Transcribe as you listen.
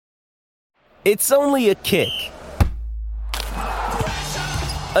It's only a kick,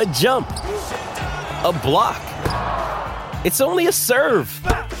 a jump, a block. It's only a serve.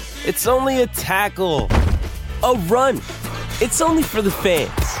 It's only a tackle, a run. It's only for the fans.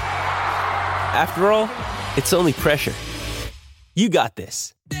 After all, it's only pressure. You got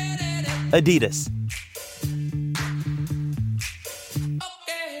this. Adidas.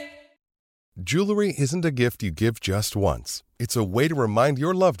 Jewelry isn't a gift you give just once. It's a way to remind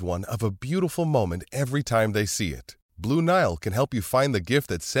your loved one of a beautiful moment every time they see it. Blue Nile can help you find the gift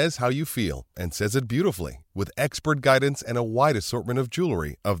that says how you feel and says it beautifully, with expert guidance and a wide assortment of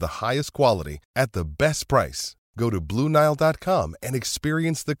jewelry of the highest quality at the best price. Go to BlueNile.com and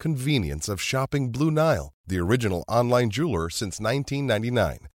experience the convenience of shopping Blue Nile, the original online jeweler since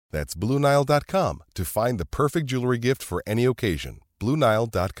 1999. That's BlueNile.com to find the perfect jewelry gift for any occasion.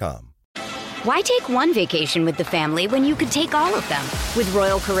 BlueNile.com. Why take one vacation with the family when you could take all of them? With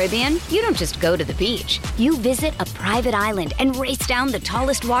Royal Caribbean, you don't just go to the beach. You visit a private island and race down the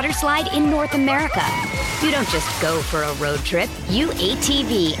tallest water slide in North America. You don't just go for a road trip. You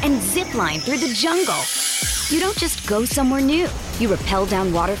ATV and zip line through the jungle. You don't just go somewhere new. You rappel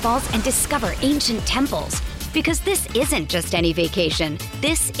down waterfalls and discover ancient temples. Because this isn't just any vacation.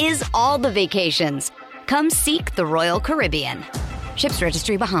 This is all the vacations. Come seek the Royal Caribbean. Ships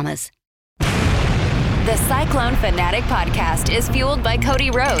Registry, Bahamas. The Cyclone Fanatic podcast is fueled by Cody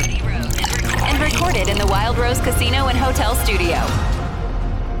Road and recorded in the Wild Rose Casino and Hotel Studio.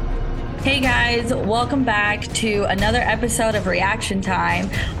 Hey guys, welcome back to another episode of Reaction Time,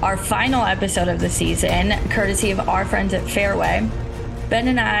 our final episode of the season, courtesy of our friends at Fairway. Ben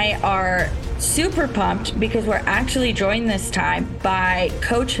and I are super pumped because we're actually joined this time by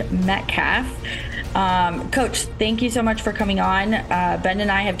Coach Metcalf. Coach, thank you so much for coming on. Ben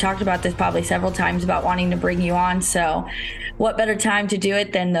and I have talked about this probably several times about wanting to bring you on. So what better time to do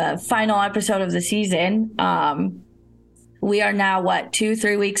it than the final episode of the season? We are now,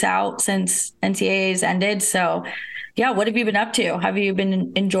 2-3 weeks out since NCAA's ended. So yeah, what have you been up to? Have you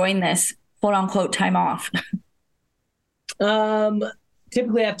been enjoying this quote unquote time off?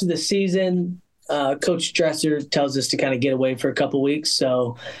 Typically after the season, Coach Dresser tells us to kind of get away for a couple weeks.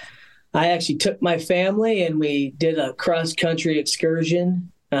 So I actually took my family and we did a cross-country excursion.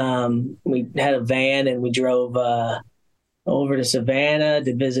 We had a van and we drove over to Savannah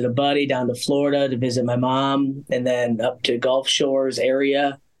to visit a buddy, down to Florida to visit my mom, and then up to Gulf Shores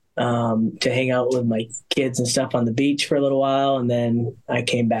area to hang out with my kids and stuff on the beach for a little while. And then I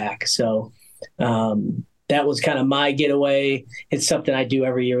came back. So that was kind of my getaway. It's something I do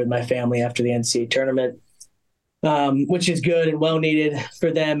every year with my family after the NCAA tournament. Which is good and well needed for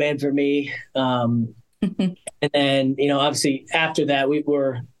them and for me. And then, obviously after that, we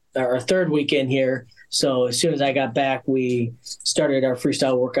were our third weekend here. So as soon as I got back, we started our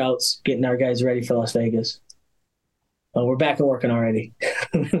freestyle workouts, getting our guys ready for Las Vegas. We're back and working already.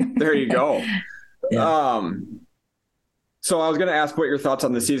 There you go. Yeah. So I was going to ask what your thoughts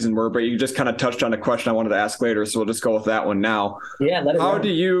on the season were, but you just kind of touched on a question I wanted to ask later. So we'll just go with that one now. Yeah. How do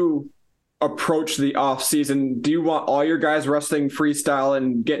you approach the off season? Do you want all your guys wrestling freestyle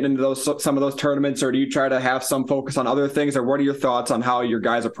and getting into some of those tournaments, or do you try to have some focus on other things, or what are your thoughts on how your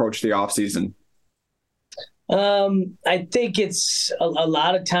guys approach the off season? I think it's a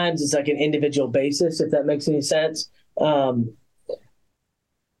lot of times it's like an individual basis, if that makes any sense. In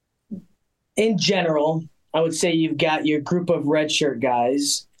general, I would say you've got your group of redshirt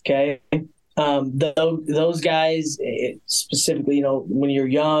guys. Okay. Those guys specifically, when you're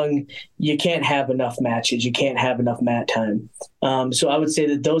young, you can't have enough matches. You can't have enough mat time. So I would say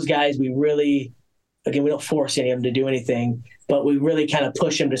that those guys, we don't force any of them to do anything, but we really kind of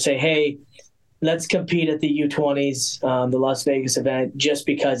push them to say, hey, let's compete at the U20s, the Las Vegas event, just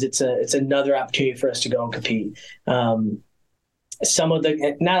because it's another opportunity for us to go and compete. Some of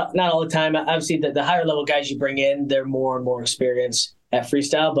the, not all the time, obviously the higher level guys you bring in, they're more and more experienced at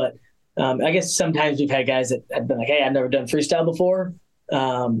freestyle, but I guess sometimes we've had guys that have been like, hey, I've never done freestyle before.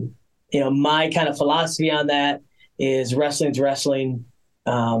 My kind of philosophy on that is wrestling's wrestling.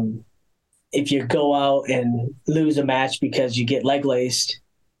 If you go out and lose a match because you get leg laced,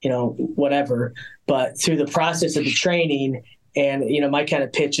 whatever, but through the process of the training and, my kind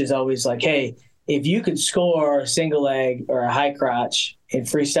of pitch is always like, hey, if you could score a single leg or a high crotch in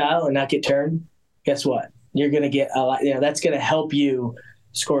freestyle and not get turned, guess what? You're going to get a lot, that's going to help you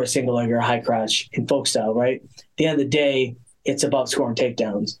score a single leg or a high crotch in folk style, right? At the end of the day, it's about scoring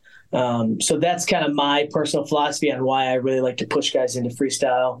takedowns. So that's kind of my personal philosophy on why I really like to push guys into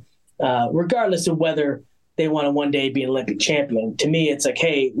freestyle, regardless of whether they want to one day be an Olympic champion. To me, it's like,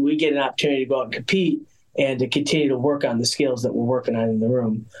 hey, we get an opportunity to go out and compete. and to continue to work on the skills that we're working on in the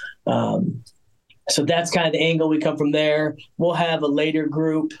room. So that's kind of the angle. We come from there. We'll have a later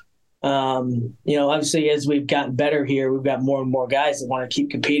group. Obviously, as we've gotten better here, we've got more and more guys that want to keep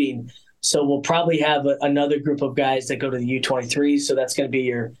competing. So we'll probably have another group of guys that go to the U23s. So that's going to be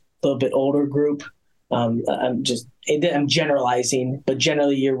your little bit older group. I'm generalizing, but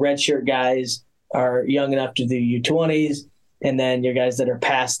generally your redshirt guys are young enough to do U20s, and then your guys that are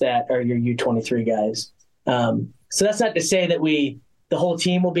past that are your U23 guys. So that's not to say that the whole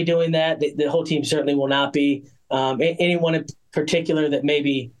team will be doing that. The whole team certainly will not be. Anyone in particular that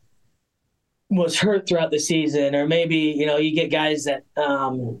maybe was hurt throughout the season, or maybe, you get guys that,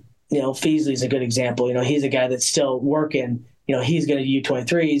 Feasley's a good example. He's a guy that's still working. He's going to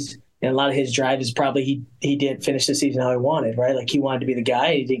U23s, and a lot of his drive is probably he didn't finish the season how he wanted, right? Like he wanted to be the guy,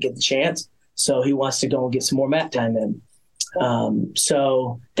 and he didn't get the chance. So he wants to go and get some more mat time in.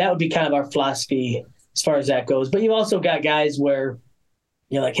 So that would be kind of our philosophy as far as that goes. But you've also got guys where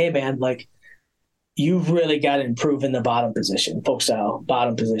you're like, hey, man, like you've really got to improve in the bottom position, folk style,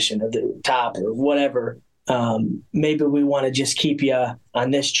 bottom position, or the top or whatever. Maybe we want to just keep you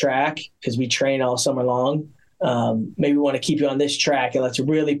on this track because we train all summer long. Maybe we want to keep you on this track, and let's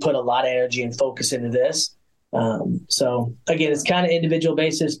really put a lot of energy and focus into this. So again, it's kind of individual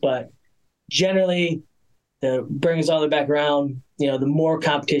basis, but generally bring us all the back around, the more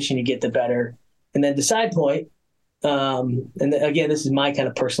competition you get, the better. And then the side point, and again, this is my kind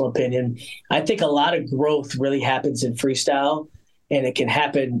of personal opinion. I think a lot of growth really happens in freestyle, and it can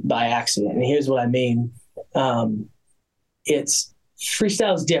happen by accident. And here's what I mean. It's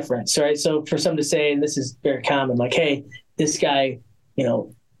freestyle is different. So, right. So for some to say, and this is very common, like, hey, this guy,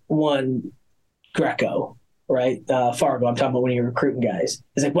 won Greco, right? Fargo, I'm talking about when you're recruiting guys.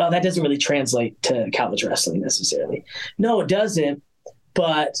 It's like, well, that doesn't really translate to college wrestling necessarily. No, it doesn't.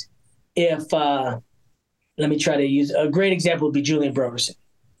 But if, let me try to use a great example would be Julian Broderson.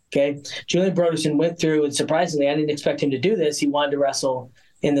 Okay. Julian Broderson went through, and surprisingly, I didn't expect him to do this. He wanted to wrestle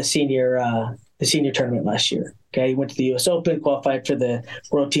in the senior tournament last year. Okay. He went to the US Open, qualified for the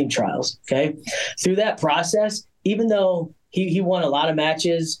World Team Trials. Okay. Through that process, even though he won a lot of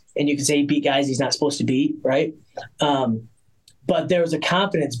matches, and you can say he beat guys he's not supposed to beat, right? But there was a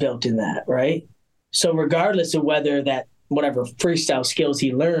confidence built in that, right? So regardless of whether that whatever freestyle skills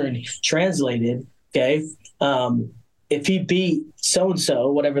he learned translated, okay, if he beat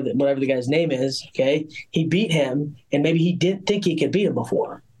so-and-so, whatever the guy's name is, okay, he beat him, and maybe he didn't think he could beat him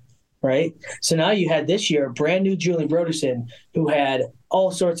before, right? So now you had this year a brand new Julian Broderson who had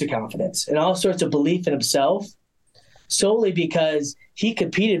all sorts of confidence and all sorts of belief in himself, solely because he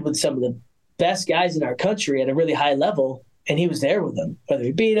competed with some of the best guys in our country at a really high level, and he was there with them, whether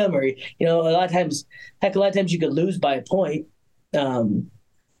he beat them or, a lot of times you could lose by a point. I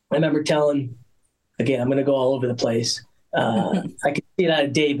remember telling, again, I'm going to go all over the place. I could see it out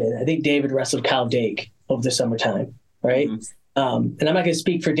of David. I think David wrestled Kyle Dake over the summertime, right? Mm-hmm. And I'm not going to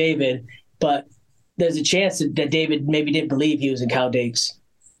speak for David, but there's a chance that David maybe didn't believe he was in Kyle Dake's,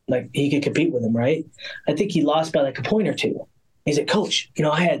 like he could compete with him, right? I think he lost by like a point or two. He's like, Coach,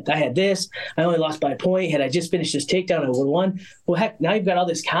 I had this. I only lost by a point. Had I just finished this takedown, I would have won. Well, heck, now you've got all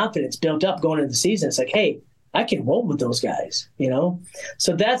this confidence built up going into the season. It's like, hey, I can roll with those guys,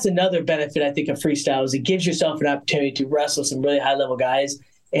 So that's another benefit, I think, of freestyle is it gives yourself an opportunity to wrestle some really high-level guys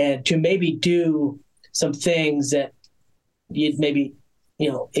and to maybe do some things that you'd maybe,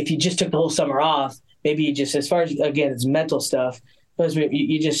 if you just took the whole summer off, maybe you just, as far as, again, it's mental stuff,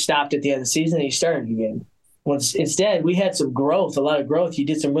 you just stopped at the end of the season and you started again. Instead, we had some growth, a lot of growth. You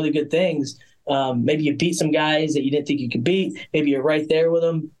did some really good things. Maybe you beat some guys that you didn't think you could beat. Maybe you're right there with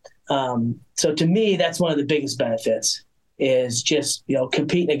them. So to me, that's one of the biggest benefits is just,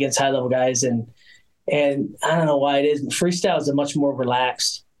 competing against high level guys. And I don't know why it is. Freestyle is a much more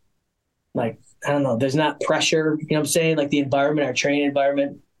relaxed, like, I don't know, there's not pressure, what I'm saying? Like the environment, our training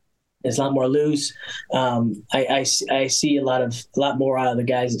environment is a lot more loose. I see a lot more out of the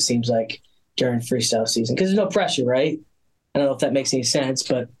guys, it seems like, during freestyle season, because there's no pressure, right? I don't know if that makes any sense,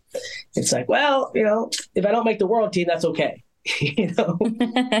 but it's like, well, if I don't make the world team, that's okay.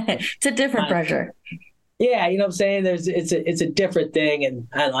 It's a different pressure. Yeah, what I'm saying? It's a different thing, and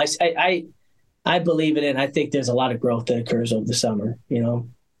I don't know. I believe in it. And I think there's a lot of growth that occurs over the summer.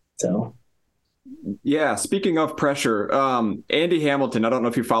 So. Yeah. Speaking of pressure, Andy Hamilton. I don't know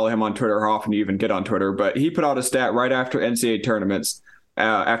if you follow him on Twitter or how often you even get on Twitter, but he put out a stat right after NCAA tournaments,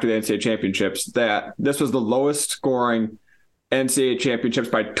 after the NCAA championships, that this was the lowest scoring NCAA championships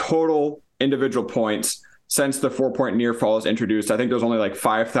by total individual points since the 4-point near fall was introduced. I think there was only like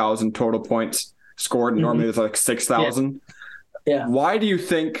 5,000 total points scored. And normally there's like 6,000. Yeah. Why do you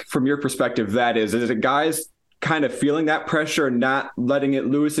think, from your perspective, that is? Is it guys kind of feeling that pressure and not letting it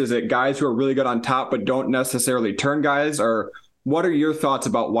loose? Is it guys who are really good on top but don't necessarily turn guys? Or what are your thoughts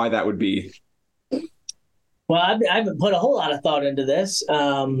about why that would be? Well, I haven't put a whole lot of thought into this,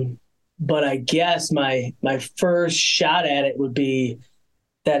 but I guess my first shot at it would be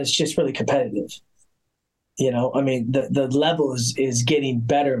that it's just really competitive. I mean, the level is getting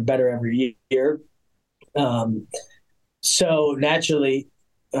better and better every year. So naturally,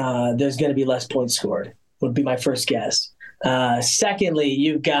 there's going to be less points scored, would be my first guess. Secondly,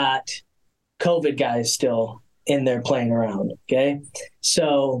 you've got COVID guys still in there playing around, okay?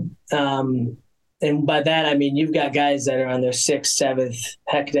 So, and by that, I mean, you've got guys that are on their 6th, 7th,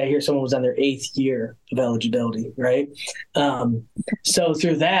 heck, I hear someone was on their 8th year of eligibility, right? So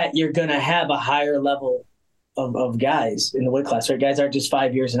through that, you're going to have a higher level of guys in the weight class, right? Guys aren't just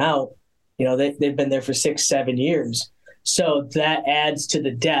 5 years and out. They've been there for 6, 7 years. So that adds to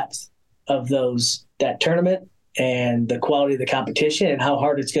the depth of that tournament and the quality of the competition and how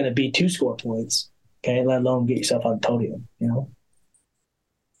hard it's going to be to score points, okay, let alone get yourself on the podium,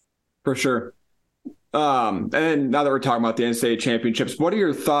 For sure. And then now that we're talking about the NCAA championships, what are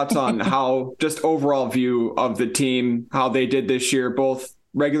your thoughts on how just overall view of the team, how they did this year, both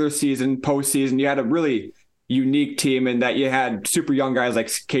regular season, postseason? You had a really unique team in that you had super young guys like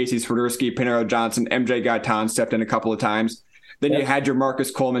Casey Swiderski, Panero Johnson, MJ Gaitan stepped in a couple of times. Then you had your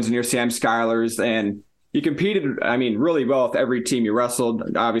Marcus Colemans and your Sam Schylers, and you competed, I mean, really well with every team you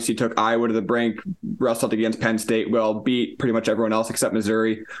wrestled. Obviously took Iowa to the brink, wrestled against Penn State, beat pretty much everyone else except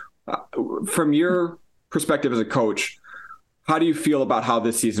Missouri. From your perspective as a coach, how do you feel about how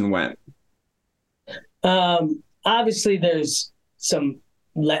this season went? Obviously, there's some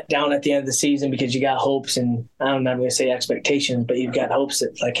let down at the end of the season because you got hopes, and I'm not going to say expectations, but you've got hopes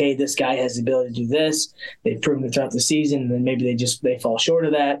that, like, hey, this guy has the ability to do this. They've proven it throughout the season, and then maybe they fall short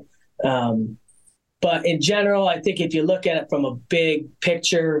of that. But in general, I think if you look at it from a big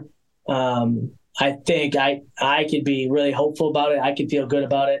picture, I think I could be really hopeful about it. I could feel good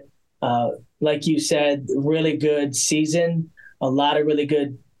about it. Like you said, really good season, a lot of really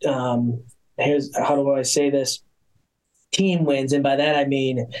good, here's how do I say this, team wins. And by that, I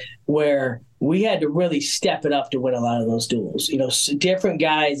mean where we had to really step it up to win a lot of those duels. Different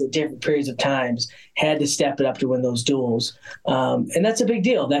guys at different periods of times had to step it up to win those duels. And that's a big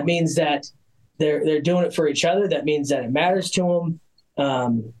deal. That means that they're doing it for each other. That means that it matters to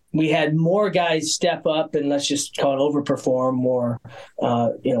them. We had more guys step up and let's just call it overperform or,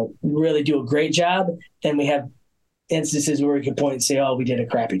 really do a great job. And we have instances where we can point and say, oh, we did a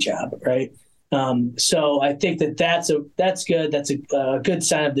crappy job, right? So I think that's good. That's a good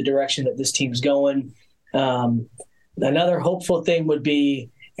sign of the direction that this team's going. Another hopeful thing would be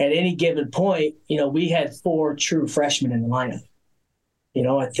at any given point, we had 4 true freshmen in the lineup.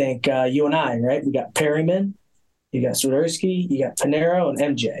 I think you and I, right? We got Perryman, you got Swiderski, you got Panero,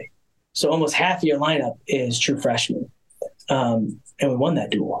 and MJ. So almost half of your lineup is true freshmen. And we won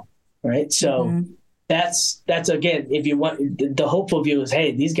that duel, right? So that's again, if you want, the hopeful view is,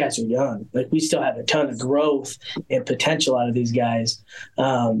 hey, these guys are young. Like, we still have a ton of growth and potential out of these guys.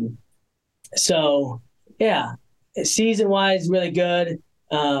 So, yeah, season-wise, really good.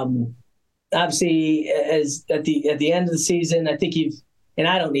 Obviously, as at the end of the season, I think and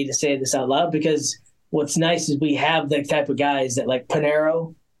I don't need to say this out loud because what's nice is we have the type of guys that, like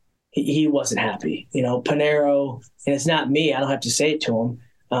Panero, he wasn't happy. Panero, and it's not me, I don't have to say it to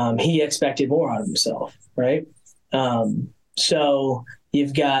him. He expected more out of himself, right? So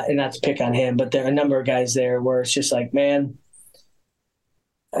you've got, and not to pick on him, but there are a number of guys there where it's just like, man,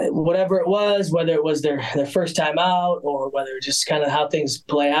 whatever it was, whether it was their first time out or whether just kind of how things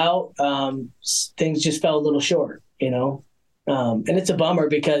play out, things just fell a little short, and it's a bummer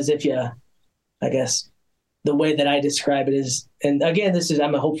because I guess the way that I describe it is, and again,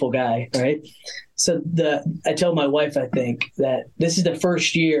 I'm a hopeful guy, right? So I told my wife, I think, that this is the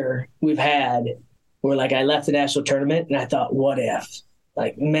first year we've had where, like, I left the national tournament and I thought, what if?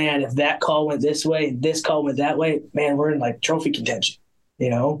 Like, man, if that call went this way and this call went that way, man, we're in like trophy contention,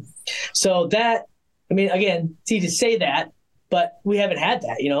 So that, I mean, again, it's easy to say that, but we haven't had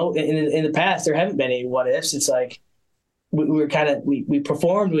that, in the past, there haven't been any what ifs. It's like, we were kind of, we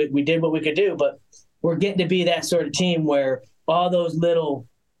performed, we did what we could do, but we're getting to be that sort of team where all those little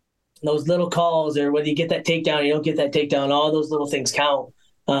calls, or whether you get that takedown, you don't get that takedown, all those little things count,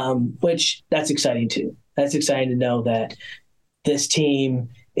 which that's exciting too. That's exciting to know that this team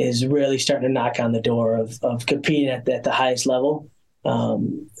is really starting to knock on the door of competing at the highest level.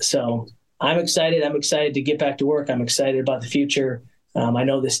 So I'm excited. I'm excited to get back to work. I'm excited about the future. I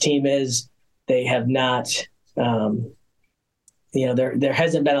know this team is. They have not there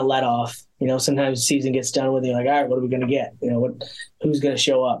hasn't been a let off. Sometimes the season gets done with, you're like, all right, what are we going to get? Who's going to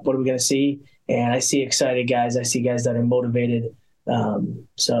show up? What are we going to see? And I see excited guys. I see guys that are motivated. Yeah.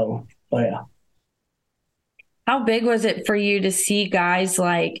 How big was it for you to see guys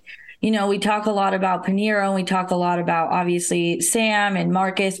like, we talk a lot about Paniro and we talk a lot about obviously Sam and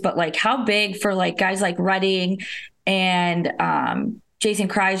Marcus, but like how big for like guys like Redding and Jason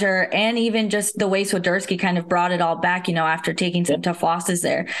Kreiser, and even just the way Swiderski kind of brought it all back, after taking some tough losses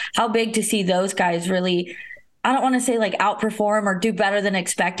there. How big to see those guys really, I don't want to say like outperform or do better than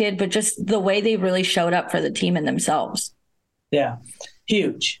expected, but just the way they really showed up for the team and themselves. Yeah,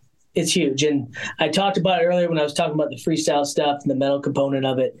 huge. It's huge. And I talked about it earlier when I was talking about the freestyle stuff and the mental component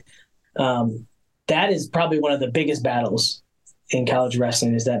of it. That is probably one of the biggest battles in college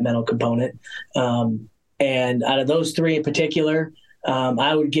wrestling, is that mental component. And out of those three in particular,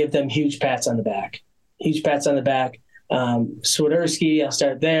 I would give them huge pats on the back. Swiderski, I'll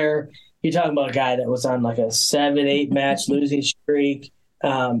start there. You're talking about a guy that was on like a 7-8 match losing streak.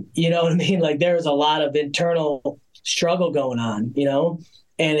 You know what I mean? Like there was a lot of internal struggle going on,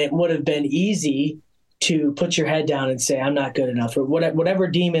 and it would have been easy to put your head down and say, I'm not good enough, or whatever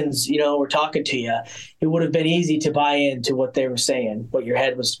demons, were talking to you. It would have been easy to buy into what they were saying, what your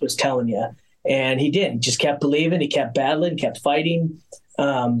head was telling you. And he did. He just kept believing. He kept battling, kept fighting.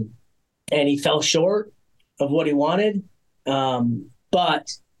 And he fell short of what he wanted.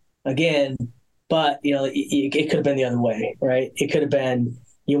 But it could have been the other way, right? It could have been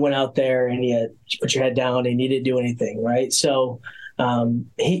you went out there and you put your head down and you didn't do anything, right? So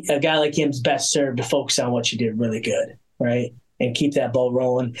a guy like him's best served to focus on what you did really good, right? And keep that ball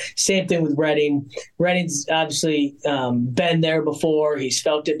rolling. Same thing with Redding. Redding's obviously been there before. He's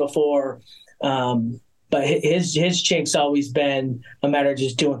felt it before. But his chink's always been a matter of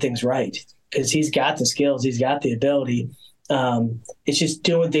just doing things right, because he's got the skills. He's got the ability. It's just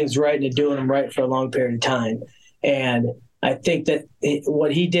doing things right and doing them right for a long period of time. And I think that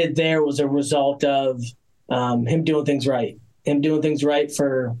what he did there was a result of him doing things right. Him doing things right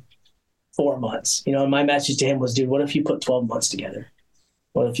for 4 months. And my message to him was, dude, what if you put 12 months together?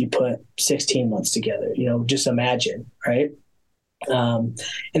 What if you put 16 months together? Just imagine, right? And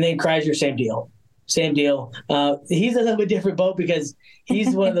then Kreiser, same deal. He's a little bit different boat because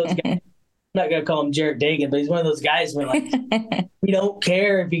he's one of those guys. I'm not going to call him Jarrett Dagan, but he's one of those guys where like, we don't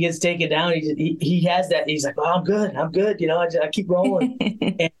care if he gets taken down. He has that. He's like, oh, I'm good. I keep rolling.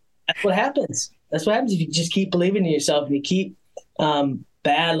 And that's what happens. That's what happens if you just keep believing in yourself and you keep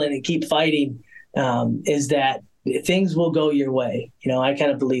battling and keep fighting, is that things will go your way. I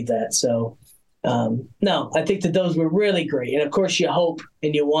kind of believe that. So, no, I think that those were really great. And of course you hope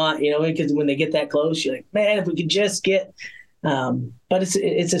and you want, because when they get that close, you're like, man, if we could just get, but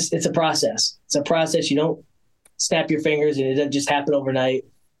it's a process. It's a process. You don't snap your fingers and it doesn't just happen overnight.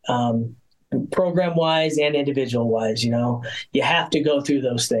 Program wise and individual wise, you have to go through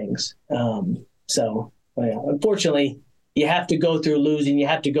those things. Unfortunately you have to go through losing. You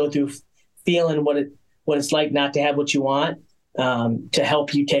have to go through feeling what it's like not to have what you want, to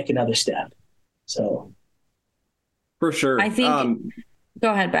help you take another step. So, for sure. I think.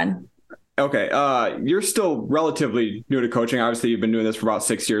 Go ahead, Ben. Okay. You're still relatively new to coaching. Obviously, you've been doing this for about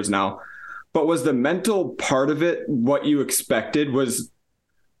 6 years now. But was the mental part of it what you expected? Was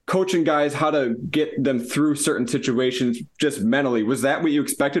coaching guys how to get them through certain situations just mentally? Was that what you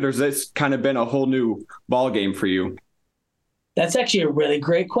expected, or has this kind of been a whole new ball game for you? That's actually a really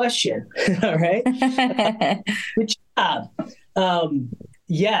great question. All right. Good job.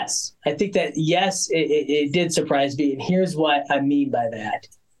 Yes, I think that, it did surprise me. And here's what I mean by that.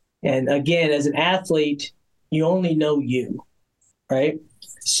 And again, as an athlete, you only know you, right?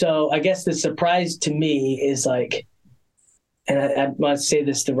 So I guess the surprise to me is like, and I want to say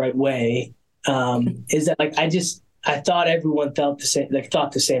this the right way, is that like, I thought everyone thought the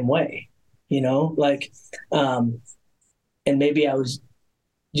same way, and maybe I was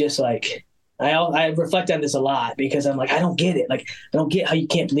just like, I reflect on this a lot because I'm like, I don't get it. Like, I don't get how you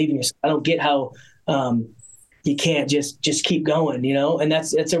can't believe in yourself. I don't get how you can't just keep going, and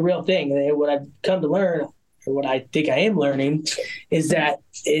it's a real thing. And what I've come to learn, or what I think I am learning, is that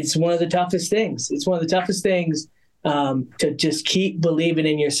it's one of the toughest things. It's one of the toughest things to just keep believing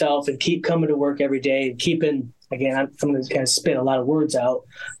in yourself and keep coming to work every day and keeping, again, I'm going to kind of spit a lot of words out,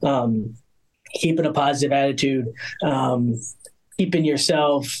 keeping a positive attitude, keeping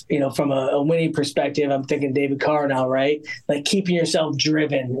yourself, from a winning perspective. I'm thinking David Carr now, right? Like keeping yourself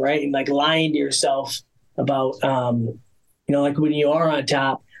driven, right? And like lying to yourself about, like when you are on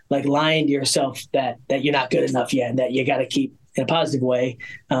top, like lying to yourself that you're not good enough yet, and that you got to keep, in a positive way,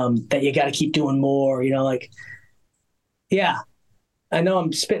 that you got to keep doing more, yeah. I know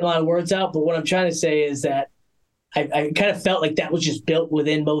I'm spitting a lot of words out, but what I'm trying to say is that I kind of felt like that was just built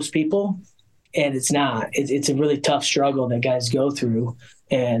within most people, and it's not. It's a really tough struggle that guys go through,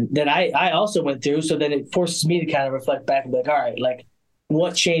 and that I also went through. So then it forces me to kind of reflect back and be like, all right, like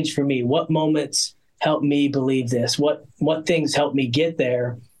what changed for me? What moments helped me believe this? What things helped me get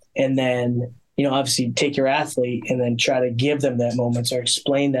there? And then, obviously take your athlete and then try to give them that moments or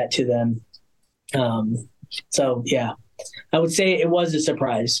explain that to them. So yeah, I would say it was a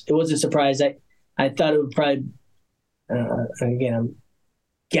surprise. It was a surprise. I thought it would probably, again, I'm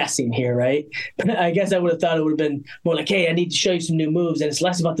guessing here, right? I guess I would have thought it would have been more like, hey, I need to show you some new moves. And it's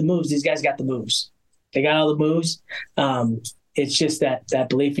less about the moves. These guys got the moves. They got all the moves. It's just that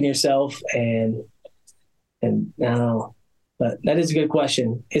belief in yourself and I don't know. But that is a good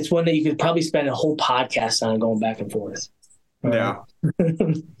question. It's one that you could probably spend a whole podcast on going back and forth. Yeah.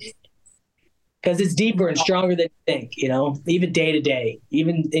 Because it's deeper and stronger than you think, even day to day,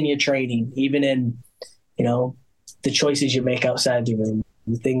 even in your training, even in, the choices you make outside the room,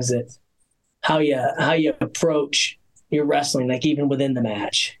 the things that, how you approach your wrestling, like even within the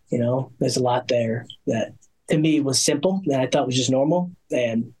match, there's a lot there that to me was simple that I thought was just normal.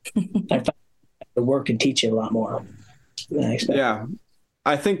 And I found to work and teach it a lot more. Yeah.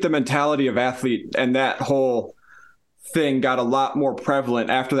 I think the mentality of athlete and that whole thing got a lot more prevalent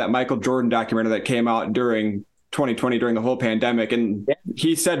after that Michael Jordan documentary that came out during 2020 during the whole pandemic. And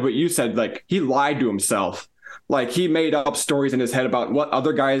he said what you said, like he lied to himself. Like he made up stories in his head about what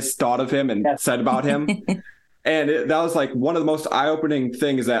other guys thought of him and said about him. And that was like one of the most eye-opening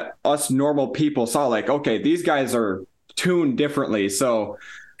things that us normal people saw, like, okay, these guys are tuned differently. So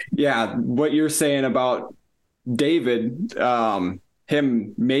yeah, what you're saying about David,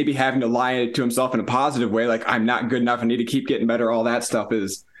 him maybe having to lie to himself in a positive way, like I'm not good enough, I need to keep getting better, all that stuff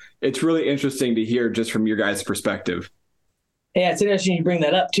it's really interesting to hear just from your guys' perspective. Yeah, it's interesting you bring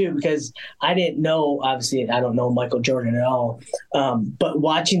that up too, because I didn't know, obviously I don't know Michael Jordan at all, but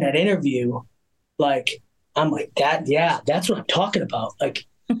watching that interview, like I'm like that's what I'm talking about. Like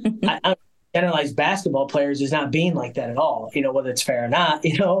I generalize basketball players as not being like that at all, whether it's fair or not,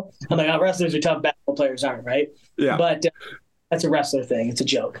 I'm like, wrestlers are tough, basketball players aren't, right? Yeah. But that's a wrestler thing. It's a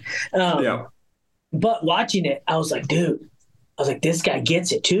joke. Yeah. But watching it, I was like, dude, this guy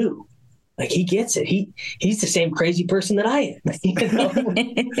gets it too. Like he gets it. He's the same crazy person that I am.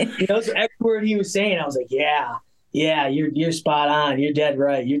 So every word he was saying, I was like, yeah, you're spot on. You're dead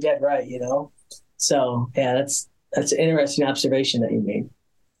right. So yeah, that's an interesting observation that you made.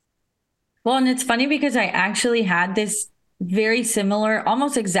 Well, and it's funny because I actually had this very similar,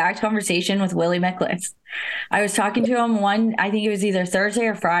 almost exact conversation with Willie Metcalf. I was talking to him I think it was either Thursday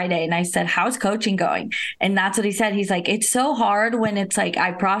or Friday, and I said, how's coaching going? And that's what he said. He's like, it's so hard when it's like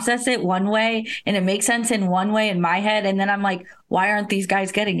I process it one way and it makes sense in one way in my head. And then I'm like, why aren't these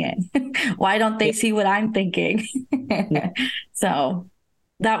guys getting it? Why don't they see what I'm thinking? So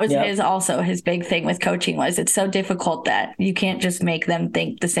that was his big thing with coaching was it's so difficult that you can't just make them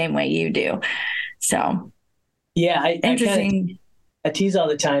think the same way you do. So yeah, interesting. I tease all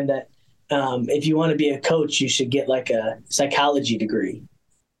the time that if you want to be a coach, you should get like a psychology degree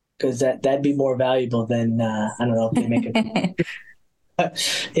because that'd be more valuable than I don't know if they make it.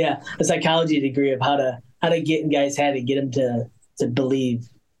 Yeah, a psychology degree of how to get in guys' head and get them to believe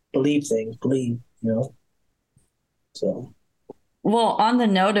things, So. Well, on the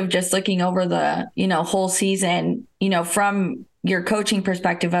note of just looking over the, whole season, from your coaching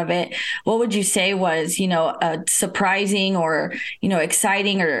perspective of it, what would you say was, a surprising or,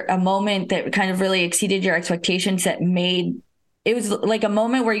 exciting or a moment that kind of really exceeded your expectations that made it was like a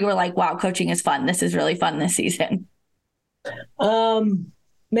moment where you were like, wow, coaching is fun. This is really fun this season.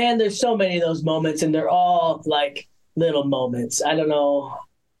 Man, there's so many of those moments and they're all like little moments. I don't know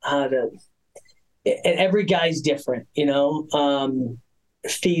how to. And every guy's different,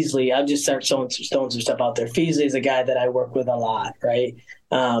 Feasley, I'll just start throwing some stuff out there. Feasley is a guy that I work with a lot, right?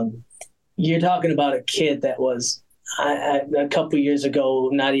 You're talking about a kid that was a couple years ago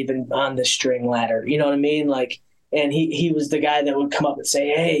not even on the string ladder, you know what I mean? Like, and he was the guy that would come up and say,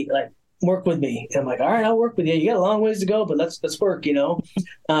 hey, like, work with me. And I'm like, all right, I'll work with you. You got a long ways to go, but let's work,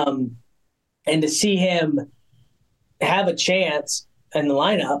 And to see him have a chance in the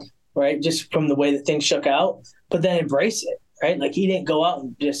lineup, right, just from the way that things shook out, but then embrace it, right? Like he didn't go out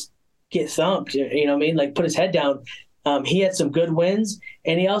and just get thumped, you know what I mean? Like put his head down. He had some good wins,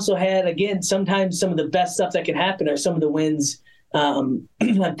 and he also had, again, sometimes some of the best stuff that can happen are some of the wins. I'm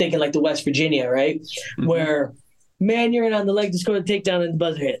thinking like the West Virginia, right, where man, you're in on the leg to score the takedown and the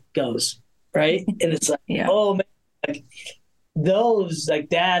buzzer hit goes, right, and it's like, oh man, like those, like,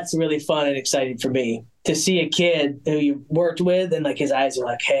 that's really fun and exciting for me to see a kid who you worked with and like his eyes are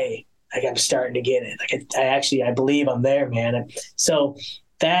like, hey, like I'm starting to get it. Like I believe I'm there, man. So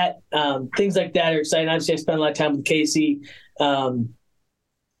that things like that are exciting. Obviously, I spent a lot of time with Casey.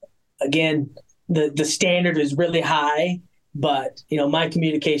 Again, the standard is really high, but my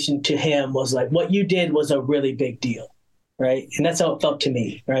communication to him was like, what you did was a really big deal. Right. And that's how it felt to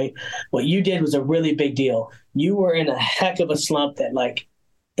me. Right. What you did was a really big deal. You were in a heck of a slump that like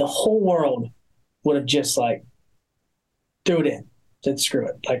the whole world would have just like threw it in, said, screw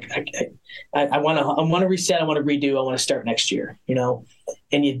it. Like I want to reset. I want to redo. I want to start next year, and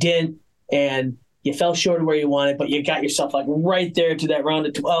you didn't, and you fell short of where you wanted, but you got yourself like right there to that round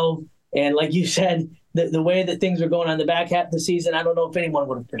of 12. And like you said, the way that things were going on the back half of the season, I don't know if anyone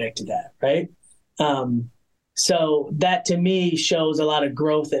would have predicted that. Right. So that to me shows a lot of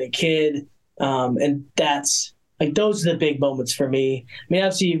growth in a kid. And that's like, those are the big moments for me. I mean,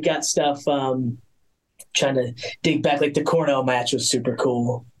 obviously you've got stuff, trying to dig back, like the Cornell match was super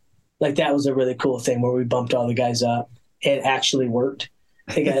cool. Like that was a really cool thing where we bumped all the guys up. It actually worked.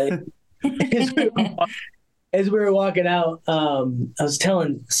 As we were walking out, I was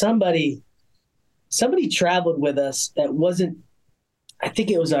telling somebody traveled with us that wasn't, I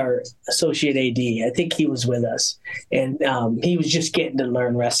think it was our associate AD. I think he was with us, and he was just getting to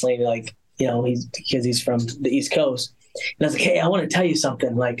learn wrestling, like, because he's from the East Coast. And I was like, hey, I want to tell you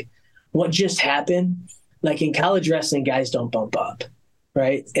something. Like, what just happened, like in college wrestling, guys don't bump up,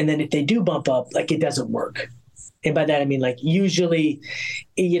 right? And then if they do bump up, like it doesn't work. And by that, I mean, like, usually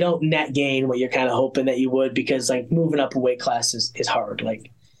you don't net gain what you're kind of hoping that you would, because like moving up a weight class is hard.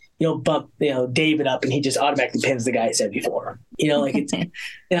 Like, bump, David up and he just automatically pins the guy at 74, like it's, and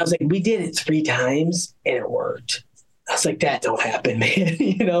I was like, we did it 3 times and it worked. I was like, that don't happen, man.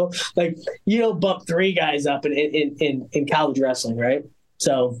 Like you don't bump 3 guys up in college wrestling. Right.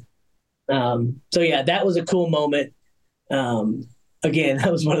 So yeah, that was a cool moment. Again,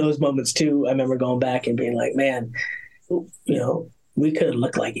 that was one of those moments too. I remember going back and being like, man, we could have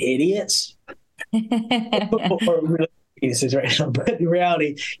looked like idiots or really pieces right now, but in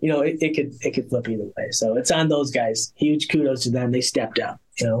reality, it could flip either way. So it's on those guys. Huge kudos to them. They stepped up,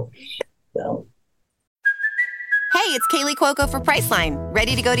 so. Hey, it's Kaylee Cuoco for Priceline.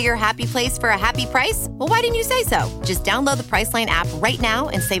 Ready to go to your happy place for a happy price? Well, why didn't you say so? Just download the Priceline app right now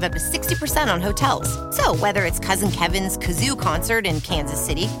and save up to 60% on hotels. So whether it's Cousin Kevin's Kazoo Concert in Kansas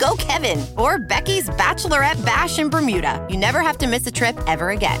City, go Kevin, or Becky's Bachelorette Bash in Bermuda, you never have to miss a trip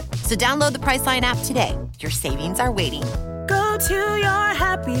ever again. So download the Priceline app today. Your savings are waiting. Go to your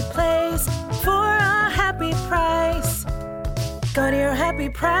happy place for a happy price. Go to your happy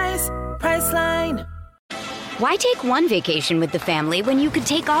price, Priceline. Why take one vacation with the family when you could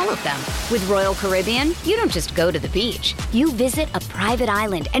take all of them? With Royal Caribbean, you don't just go to the beach. You visit a private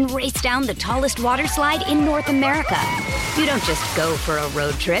island and race down the tallest water slide in North America. You don't just go for a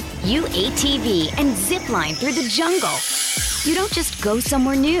road trip. You ATV and zip line through the jungle. You don't just go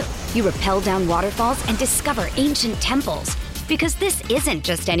somewhere new. You rappel down waterfalls and discover ancient temples. Because this isn't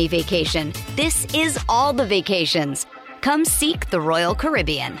just any vacation. This is all the vacations. Come seek the Royal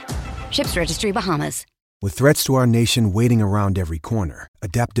Caribbean. Ships Registry, Bahamas. With threats to our nation waiting around every corner,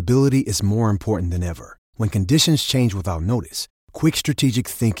 adaptability is more important than ever. When conditions change without notice, quick strategic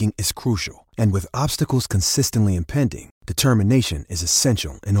thinking is crucial. And with obstacles consistently impending, determination is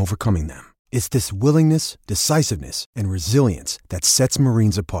essential in overcoming them. It's this willingness, decisiveness, and resilience that sets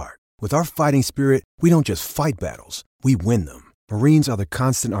Marines apart. With our fighting spirit, we don't just fight battles, we win them. Marines are the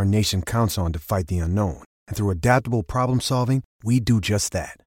constant our nation counts on to fight the unknown. And through adaptable problem solving, we do just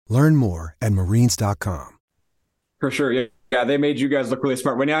that. Learn more at marines.com. For sure. Yeah, they made you guys look really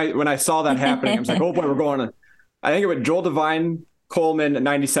smart. When I saw that happening, I was like, oh boy, we're going to, I think it was Joel Devine, Coleman at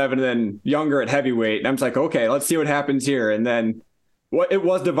 97, and then Younger at heavyweight. And I was like, okay, let's see what happens here. And then it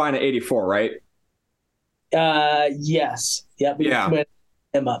was Devine at 84, right? Yes. Yep. Yeah. Went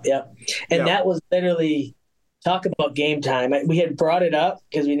him up. Yep. And that was literally, talk about game time. We had brought it up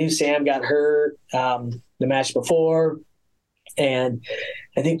because we knew Sam got hurt the match before. And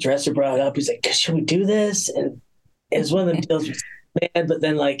I think Dresser brought it up. He's like, should we do this? And it was one of them deals, man. But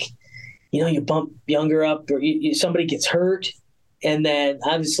then, like, you bump Younger up, or somebody gets hurt. And then,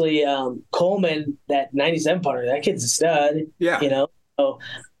 obviously, Coleman, that 97 punter, that kid's a stud. Yeah. So,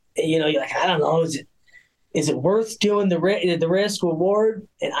 you're like, I don't know. Is it worth doing the risk reward?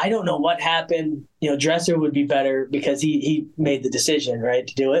 And I don't know what happened. Dresser would be better because he made the decision, right,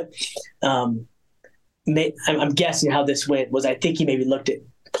 to do it. I'm guessing how this went was, I think he maybe looked at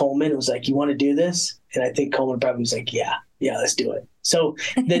Coleman and was like, you want to do this? And I think Coleman probably was like, yeah, let's do it. So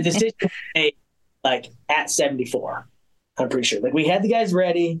the decision was made like at 74. I'm pretty sure. Like we had the guys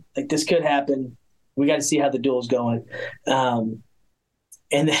ready. Like this could happen. We got to see how the duel's going. And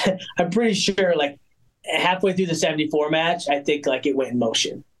then, I'm pretty sure like halfway through the 74 match, I think like it went in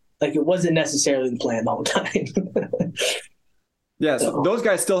motion. Like it wasn't necessarily the plan the whole time. Yeah, so those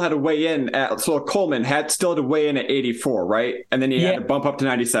guys still had to weigh in so Coleman had still to weigh in at 84, right? And then he had to bump up to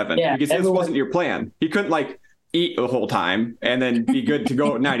 97 because this wasn't your plan. He couldn't like eat the whole time and then be good to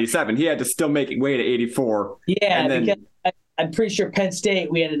go at 97. He had to still make it weight at 84. Yeah, because I'm pretty sure Penn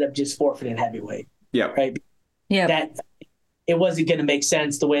State, we ended up just forfeiting heavyweight. Yeah. Right? Yeah. That it wasn't going to make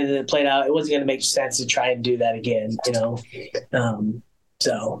sense the way that it played out. It wasn't going to make sense to try and do that again, you know?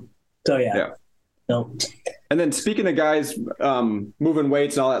 So yeah. No. And then speaking of guys moving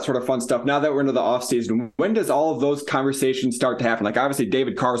weights and all that sort of fun stuff, now that we're into the off season, when does all of those conversations start to happen? Like obviously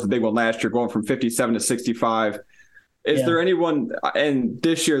David Carr's the big one last year, going from 57 to 65. Is there anyone in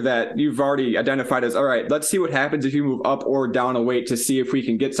this year that you've already identified as, all right, let's see what happens if you move up or down a weight to see if we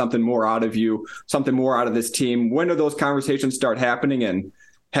can get something more out of you, something more out of this team? When do those conversations start happening? And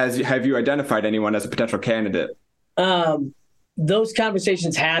have you identified anyone as a potential candidate? Those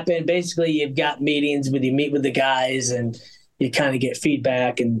conversations happen. Basically, you've got meetings where you meet with the guys and you kind of get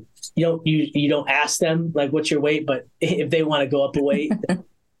feedback, and you don't ask them like what's your weight, but if they want to go up a weight,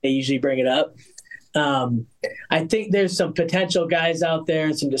 they usually bring it up. I think there's some potential guys out there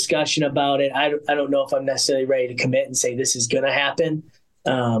and some discussion about it. I don't know if I'm necessarily ready to commit and say this is going to happen,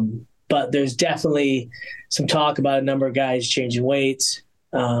 but there's definitely some talk about a number of guys changing weights.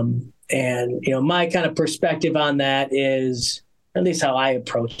 And, my kind of perspective on that is, at least how I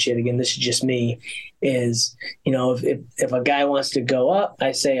approach it, again, this is just me, is, if a guy wants to go up,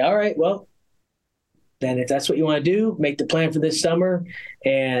 I say, all right, well, then if that's what you want to do, make the plan for this summer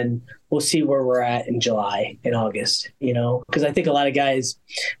and we'll see where we're at in July and August, because I think a lot of guys,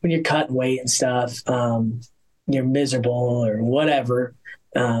 when you're cutting weight and stuff, you're miserable or whatever.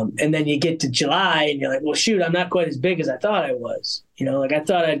 And then you get to July and you're like, well, shoot, I'm not quite as big as I thought I was. Like I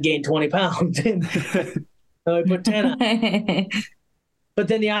thought I'd gain 20 pounds and I put 10 on. But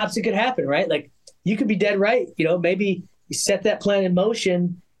then the opposite could happen, right? Like you could be dead right. Maybe you set that plan in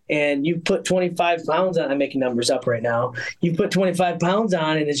motion and you put 25 pounds on. I'm making numbers up right now. You put 25 pounds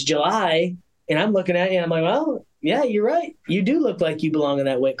on and it's July and I'm looking at you and I'm like, well, yeah, you're right. You do look like you belong in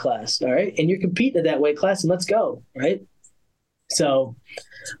that weight class. All right. And you're competing at that weight class and let's go. Right. So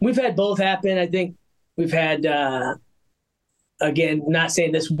we've had both happen. I think we've had, again, not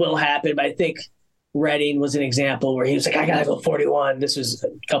saying this will happen, but I think Redding was an example where he was like, I got to go 41. This was a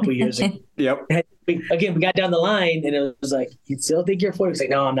couple years ago. Yep. We got down the line and it was like, you still think you're 40? He's like,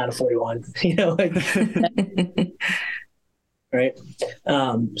 no, I'm not a 41. Right.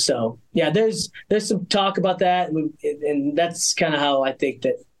 So yeah, there's some talk about that. And that's kind of how I think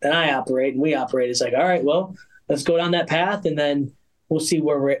that I operate and we operate. It's like, all right, well, let's go down that path and then we'll see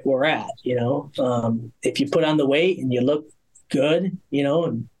where we're at, if you put on the weight and you look good,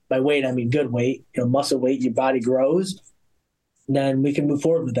 and by weight, I mean good weight, muscle weight, your body grows, then we can move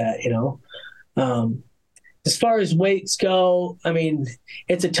forward with that, As far as weights go, I mean,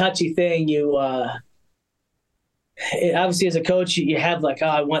 it's a touchy thing. Obviously as a coach, you have like,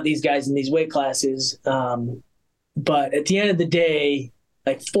 I want these guys in these weight classes. But at the end of the day,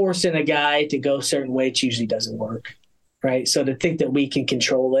 like forcing a guy to go certain weights usually doesn't work. Right. So to think that we can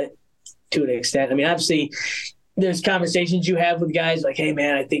control it to an extent, I mean, obviously there's conversations you have with guys like, hey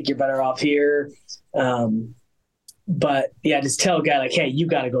man, I think you're better off here. But yeah, just tell a guy like, hey, you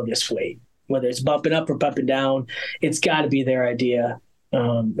got to go this weight, whether it's bumping up or bumping down, it's got to be their idea.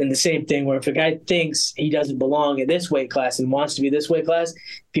 And the same thing where if a guy thinks he doesn't belong in this weight class and wants to be this weight class,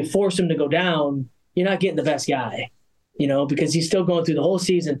 if you force him to go down, you're not getting the best guy, because he's still going through the whole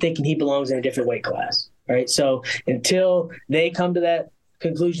season thinking he belongs in a different weight class. Right. So until they come to that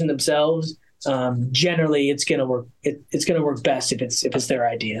conclusion themselves, generally it's going to work. It's going to work best if it's their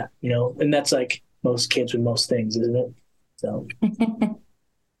idea, and that's like most kids with most things, isn't it? So.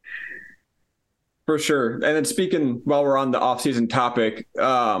 For sure. And then speaking while we're on the off-season topic,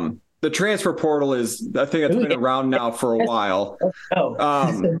 the transfer portal is a thing that's been around now for a while.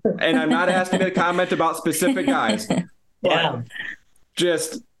 And I'm not asking you to comment about specific guys, but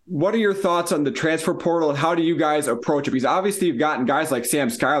just what are your thoughts on the transfer portal and how do you guys approach it? Because obviously you've gotten guys like Sam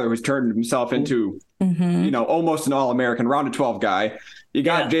Schuyler, who's turned himself into, almost an All-American, round of 12 guy. You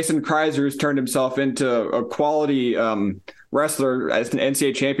got Jason Kreiser, who's turned himself into a quality wrestler as an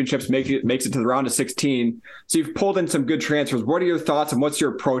NCAA championships, makes it to the round of 16. So you've pulled in some good transfers. What are your thoughts and what's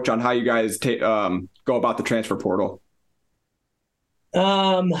your approach on how you guys go about the transfer portal?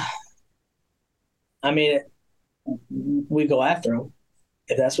 I mean, we go after them.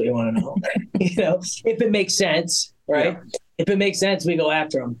 if that's what you want to know. If it makes sense, right? Yeah. If it makes sense, we go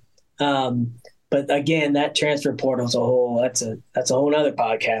after them. But again, that transfer portal is that's a whole other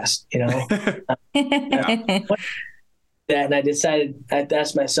podcast, And I decided, I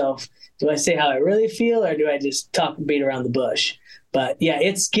asked myself, do I say how I really feel or do I just talk and beat around the bush? But yeah,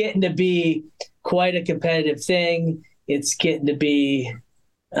 it's getting to be quite a competitive thing. It's getting to be,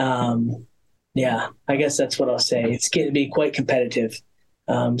 I guess that's what I'll say. It's getting to be quite competitive.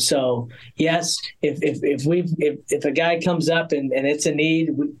 So yes, if a guy comes up and it's a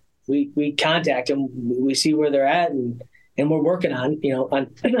need, we contact them. We see where they're at, and we're working on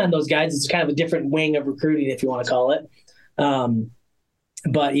those guys. It's kind of a different wing of recruiting, if you want to call it.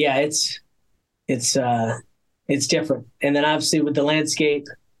 But yeah, it's different. And then obviously with the landscape,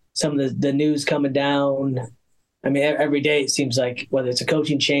 some of the news coming down. I mean, every day it seems like whether it's a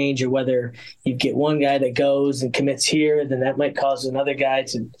coaching change or whether you get one guy that goes and commits here, then that might cause another guy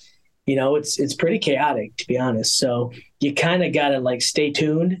to, it's pretty chaotic, to be honest. So you kind of got to stay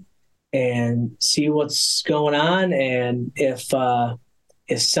tuned and see what's going on. And if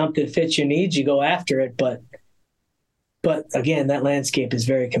something fits your needs, you go after it. But again, that landscape is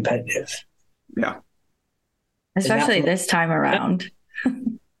very competitive. Yeah. Especially this time around.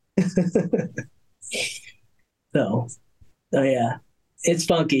 So, yeah, it's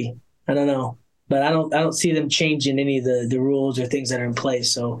funky. I don't know, but I don't see them changing any of the rules or things that are in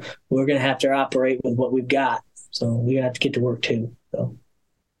place. So we're going to have to operate with what we've got. So we're going to have to get to work too. So.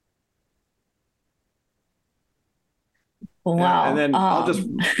 Wow. And then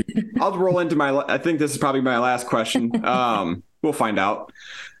I'll roll into I think this is probably my last question. We'll find out.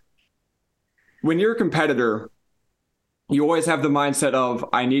 When you're a competitor, you always have the mindset of,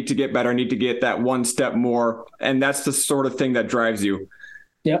 I need to get better. I need to get that one step more. And that's the sort of thing that drives you.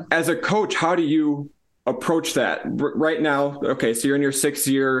 Yeah. As a coach, how do you approach that right now? Okay. So you're in your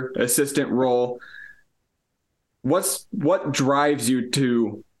 6-year assistant role. What drives you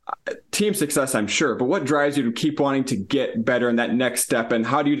to team success, I'm sure, but what drives you to keep wanting to get better in that next step? And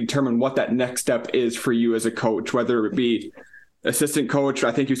how do you determine what that next step is for you as a coach, whether it be assistant coach?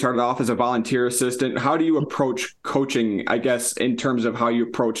 I think you started off as a volunteer assistant. How do you approach coaching, I guess, in terms of how you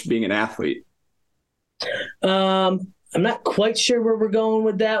approach being an athlete? I'm not quite sure where we're going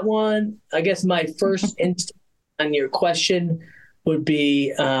with that one. I guess my first instinct on your question would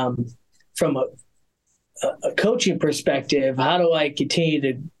be from a coaching perspective, how do I continue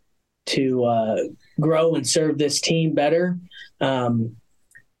to grow and serve this team better?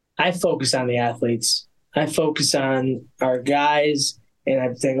 I focus on the athletes. I focus on our guys, and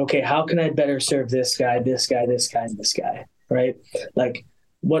I think, okay, how can I better serve this guy, this guy, this guy, and this guy, right? Like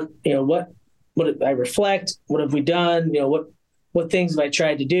what I reflect, what have we done? What things have I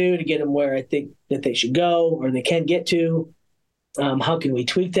tried to do to get them where I think that they should go or they can get to? How can we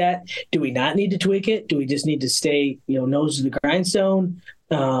tweak that? Do we not need to tweak it? Do we just need to stay, nose to the grindstone?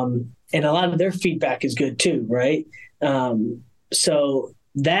 And a lot of their feedback is good too, right? So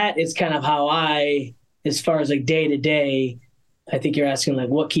that is kind of how as far as day to day, I think you're asking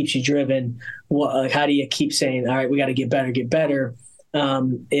what keeps you driven? How do you keep saying, all right, we got to get better?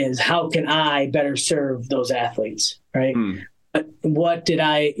 Is how can I better serve those athletes, right? What did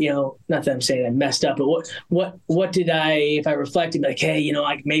I, not that I'm saying I messed up, but what did I, if I reflected, hey,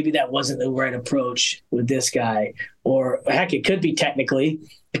 maybe that wasn't the right approach with this guy, or heck, it could be technically,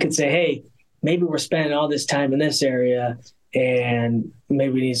 I could say, hey, maybe we're spending all this time in this area and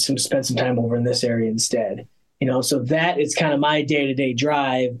maybe we need to spend some time over in this area instead, so that is kind of my day-to-day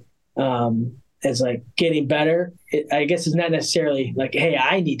drive, as getting better. I guess it's not necessarily hey,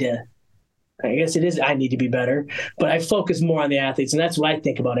 I guess it is I need to be better, but I focus more on the athletes, and that's what I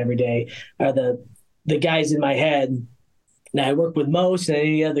think about every day are the guys in my head that I work with most, and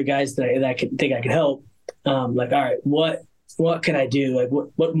any other guys that I think I can help. All right, what can I do?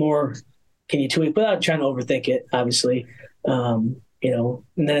 What more can you tweak without trying to overthink it, obviously. And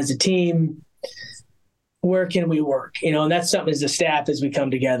then as a team, where can we work? And that's something as a staff, as we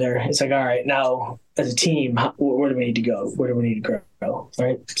come together, it's all right, now as a team, where do we need to go? Where do we need to grow?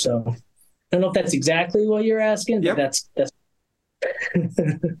 Right. So I don't know if that's exactly what you're asking, but that's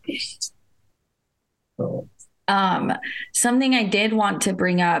something I did want to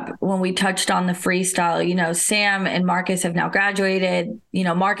bring up when we touched on the freestyle, Sam and Marcus have now graduated.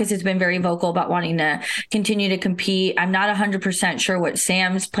 Marcus has been very vocal about wanting to continue to compete. I'm not 100% sure what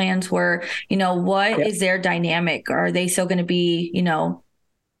Sam's plans were. What is their dynamic? Are they still going to be,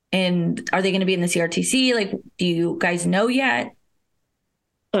 and are they going to be in the CRTC? Do you guys know yet?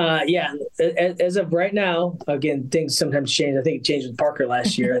 Yeah, as of right now, again, things sometimes change. I think it changed with Parker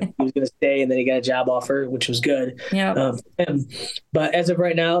last year. I think he was going to stay, and then he got a job offer, which was good. Yeah. But as of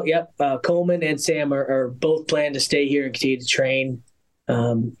right now, yep, Coleman and Sam are both planning to stay here and continue to train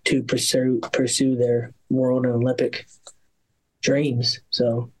to pursue their world and Olympic dreams.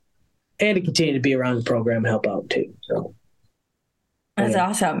 So, and to continue to be around the program and help out too. So that's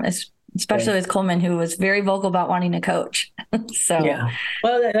awesome. Especially with Coleman, who was very vocal about wanting to coach. So yeah,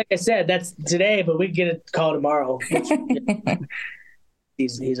 well, like I said, that's today, but we can get a call tomorrow.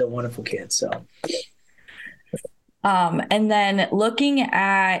 He's a wonderful kid. So, and then looking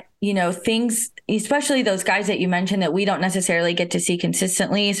at things, especially those guys that you mentioned that we don't necessarily get to see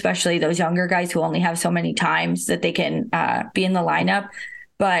consistently, especially those younger guys who only have so many times that they can be in the lineup.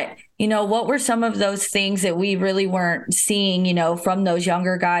 But what were some of those things that we really weren't seeing, from those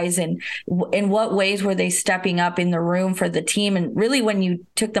younger guys, and in what ways were they stepping up in the room for the team? And really, when you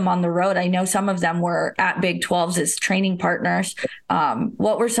took them on the road, I know some of them were at Big 12s as training partners.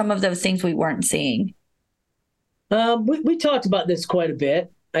 What were some of those things we weren't seeing? We talked about this quite a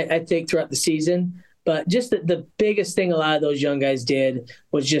bit, I think, throughout the season. But just the biggest thing a lot of those young guys did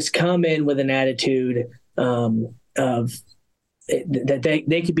was just come in with an attitude of that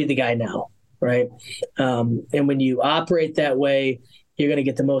they could be the guy now, right? And when you operate that way, you're going to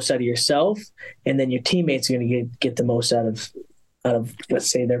get the most out of yourself, and then your teammates are going to get the most out of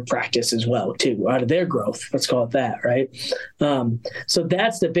let's say their practice as well too, out of their growth. Let's call it that, right? So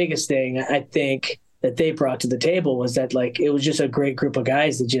that's the biggest thing I think that they brought to the table, was that it was just a great group of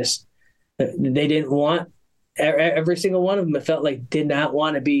guys that just they didn't want every single one of them. It felt like did not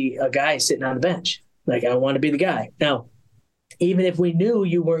want to be a guy sitting on the bench. Like, I want to be the guy now. Even if we knew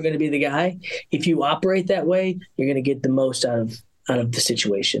you weren't going to be the guy, if you operate that way, you're going to get the most out of the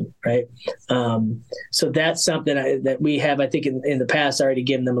situation, right? So that's something that we have, I think, in the past already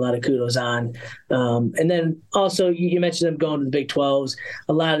given them a lot of kudos on. And then also, you mentioned them going to the Big 12s.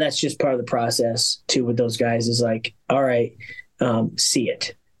 A lot of that's just part of the process too with those guys, is like, all right, see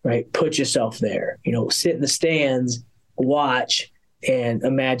it, right? Put yourself there, sit in the stands, watch, and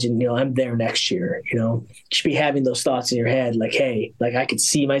imagine, I'm there next year. You should be having those thoughts in your head, like, hey, I could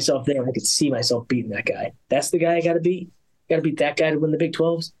see myself there. I could see myself beating that guy. That's the guy I got to beat. Got to beat that guy to win the Big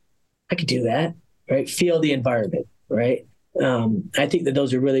 12s. I could do that, right? Feel the environment, right? I think that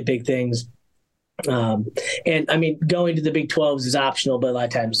those are really big things. And I mean, going to the Big 12s is optional, but a lot of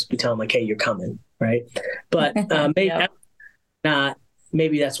times we tell them, like, hey, you're coming, right? But maybe not.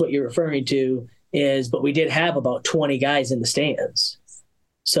 Maybe that's what you're referring to. But we did have about 20 guys in the stands.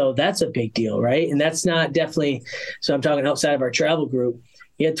 So that's a big deal, right? And that's not definitely, so I'm talking outside of our travel group,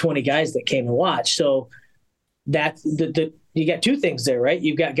 you had 20 guys that came and watched. So that's you got two things there, right?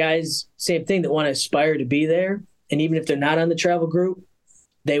 You've got guys, same thing, that want to aspire to be there. And even if they're not on the travel group,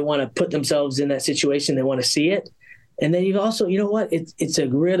 they want to put themselves in that situation. They want to see it. And then you've also,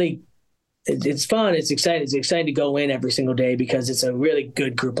 it's fun. It's exciting. It's exciting to go in every single day because it's a really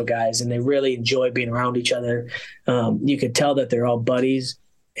good group of guys and they really enjoy being around each other. You could tell that they're all buddies.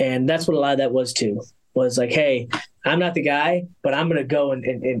 And that's what a lot of that was too, was like, hey, I'm not the guy, but I'm going to go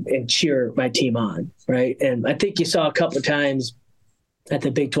and cheer my team on. Right. And I think you saw a couple of times at the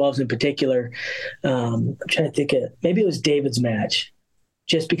Big 12s in particular. I'm trying to think of, maybe it was David's match,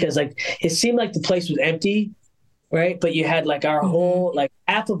 just because it seemed like the place was empty. Right. But you had our whole,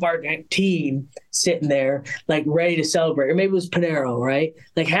 half of our team sitting there, ready to celebrate. Or maybe it was Panero, right?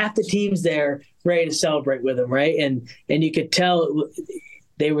 Half the team's there ready to celebrate with them. Right. And you could tell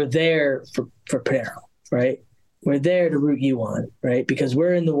they were there for Panero. Right. We're there to root you on. Right. Because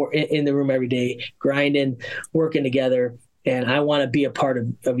we're in the room every day, grinding, working together. And I want to be a part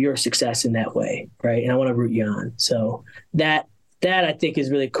of your success in that way. Right. And I want to root you on. So that I think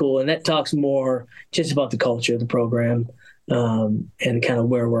is really cool. And that talks more just about the culture of the program and kind of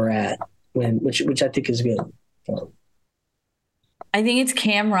where we're at, which I think is good. I think it's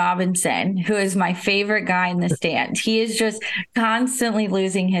Cam Robinson, who is my favorite guy in the stand. He is just constantly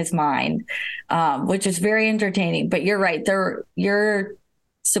losing his mind, which is very entertaining. But you're right. Your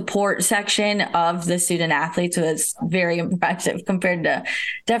support section of the student athletes was very impressive compared to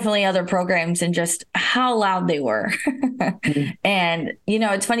definitely other programs, and just how loud they were. And,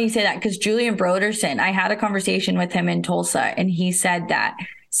 it's funny you say that, because Julian Broderson, I had a conversation with him in Tulsa, and he said that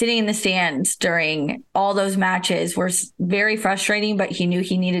sitting in the stands during all those matches were very frustrating, but he knew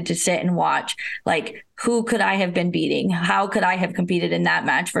he needed to sit and watch, who could I have been beating? How could I have competed in that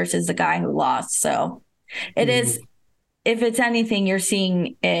match versus the guy who lost? So it is, if it's anything, you're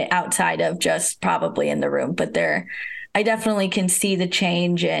seeing it outside of just probably in the room, but I definitely can see the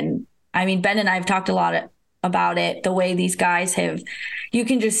change. And I mean, Ben and I have talked a lot about it. The way these guys you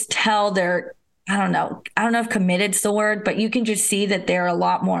can just tell they're, I don't know if committed's the word, but you can just see that they're a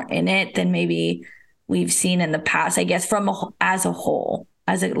lot more in it than maybe we've seen in the past, I guess, as a whole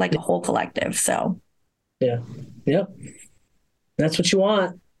collective. So. Yeah. Yep. That's what you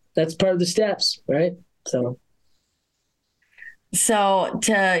want. That's part of the steps, right? So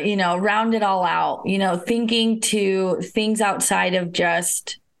to, round it all out, thinking to things outside of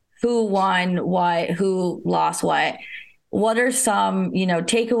just who won what, who lost what are some,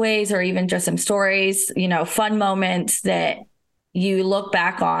 takeaways or even just some stories, fun moments that you look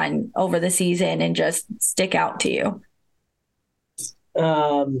back on over the season and just stick out to you?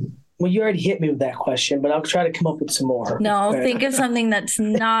 Well, you already hit me with that question, but I'll try to come up with some more. No, think of something that's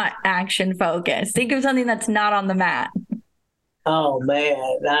not action focused. Think of something that's not on the mat. Oh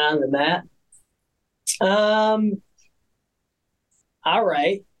man, not on the mat. All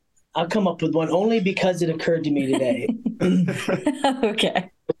right. I'll come up with one only because it occurred to me today. Okay.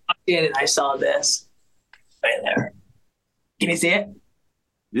 And I saw this right there. Can you see it?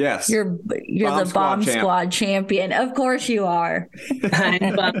 Yes. You're the Bomb Squad champion. Of course you are.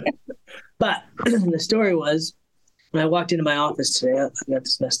 But the story was, when I walked into my office today, I got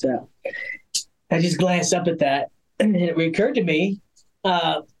this messed up. I just glanced up at that, and it occurred to me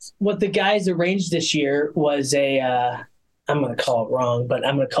what the guys arranged this year was I'm going to call it wrong, but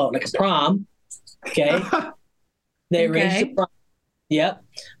I'm going to call it like a prom. Okay. They arranged a prom. Yep.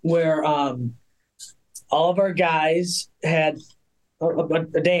 Where all of our guys had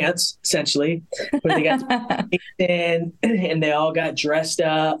a dance, essentially, where they got in and they all got dressed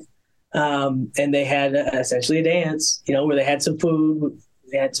up. And they had essentially a dance, where they had some food,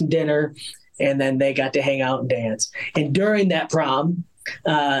 they had some dinner, and then they got to hang out and dance. And during that prom,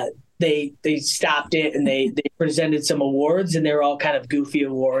 they stopped it and they presented some awards, and they were all kind of goofy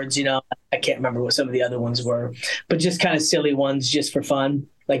awards. I can't remember what some of the other ones were, but just kind of silly ones just for fun,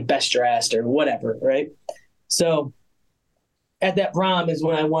 like best dressed or whatever, right? So at that prom is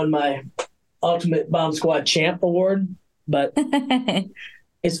when I won my Ultimate Bomb Squad Champ Award. But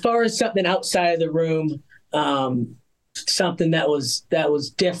as far as something outside of the room, something that was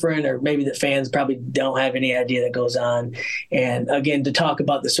different, or maybe the fans probably don't have any idea that goes on. And again, to talk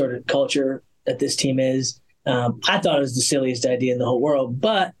about the sort of culture that this team is, I thought it was the silliest idea in the whole world.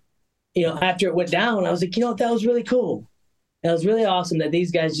 But, after it went down, I was like, that was really cool. That was really awesome that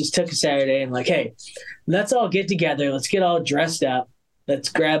these guys just took a Saturday and like, hey, let's all get together. Let's get all dressed up. Let's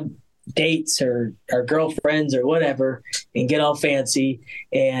grab dates or our girlfriends or whatever and get all fancy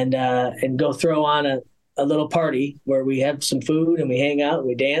and go throw on a little party where we have some food and we hang out and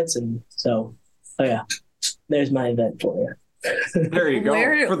we dance. And so, there's my event for you. There you go.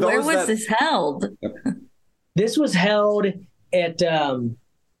 Where was this held? This was held at,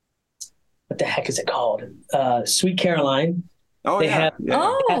 what the heck is it called? Sweet Caroline. Oh, they yeah. have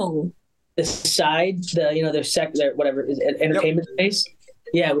the side, their whatever is entertainment space.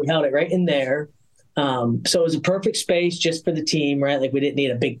 Yeah, we held it right in there. So it was a perfect space just for the team, right? Like we didn't need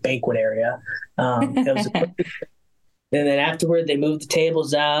a big banquet area. It was and then afterward, they moved the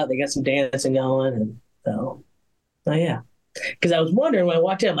tables out. They got some dancing going, and so, yeah. Because I was wondering when I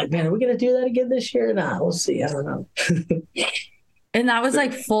walked in, I'm like, man, are we going to do that again this year or not? We'll see. I don't know. And that was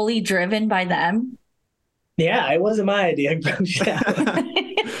like fully driven by them. Yeah, it wasn't my idea.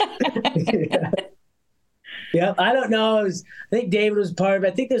 Yeah, I don't know. I think David was part of it.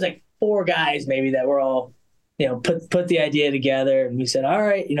 I think there's like 4 guys maybe that were all, put the idea together, and we said, all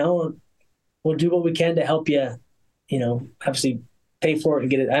right, we'll do what we can to help you, obviously pay for it and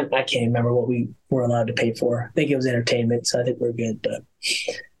get it. I can't remember what we were allowed to pay for. I think it was entertainment, so I think we're good. But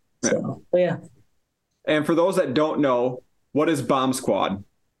yeah. And for those that don't know, what is Bomb Squad?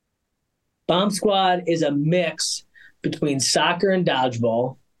 Bomb Squad is a mix between soccer and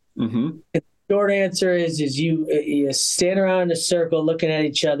dodgeball. Mm-hmm. The short answer is you stand around in a circle looking at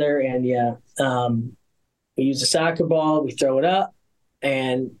each other, and we use a soccer ball, we throw it up,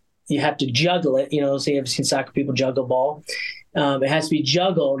 and you have to juggle it. So you have seen soccer people juggle ball. It has to be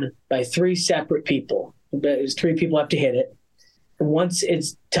juggled by 3 separate people. There's 3 people have to hit it. Once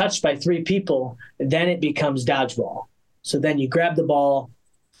it's touched by 3 people, then it becomes dodgeball. So then you grab the ball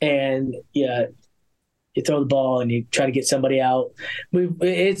and you throw the ball and you try to get somebody out.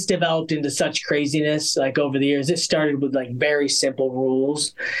 It's developed into such craziness like over the years. It started with like very simple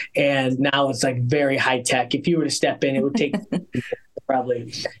rules, and now it's like very high tech. If you were to step in, it would take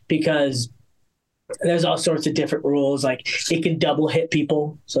probably, because there's all sorts of different rules. Like it can double hit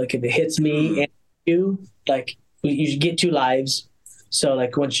people. So like if it hits me and you, like you get 2 lives. So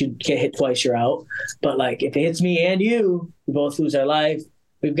like once you get hit twice, you're out. But like if it hits me and you, we both lose our life.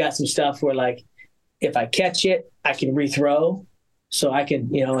 We've got some stuff where like if I catch it, I can rethrow. So I can,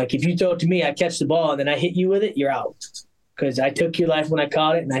 like if you throw it to me, I catch the ball and then I hit you with it, you're out. Because I took your life when I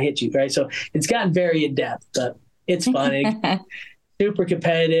caught it and I hit you, right? So it's gotten very in-depth, but it's fun. It's super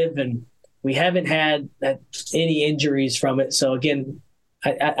competitive, and we haven't had any injuries from it. So again,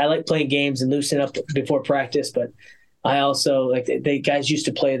 I like playing games and loosening up before practice, but I also like the guys used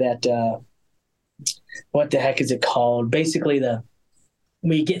to play that. What the heck is it called? Basically,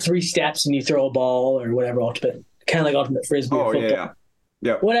 when you get 3 steps and you throw a ball or whatever, kind of like ultimate frisbee. Oh,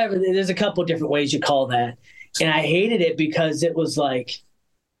 yeah. Whatever. There's a couple different ways you call that, and I hated it because it was like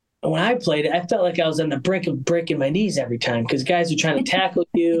when I played it, I felt like I was on the brink of breaking my knees every time because guys are trying to tackle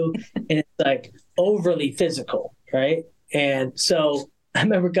you, and it's like overly physical, right? And so I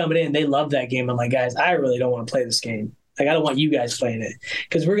remember coming in, they loved that game. I'm like, guys, I really don't want to play this game. Like, I don't want you guys playing it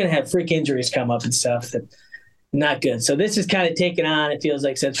because we're going to have freak injuries come up and stuff that not good. So this is kind of taken on, it feels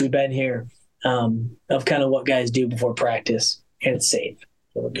like, since we've been here, of kind of what guys do before practice, and it's safe.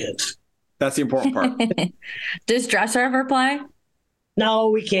 So we're good. That's the important part. Does Dresser ever play? No,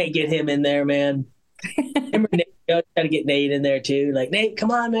 we can't get him in there, man. Remember Nate? Try to get Nate in there too. Like, Nate,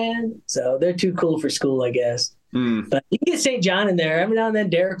 come on, man. So they're too cool for school, I guess. But you can get St. John in there. Every now and then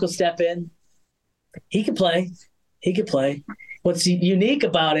Derek will step in. He can play. What's unique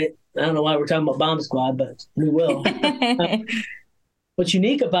about it, I don't know why we're talking about Bomb Squad, but we will. What's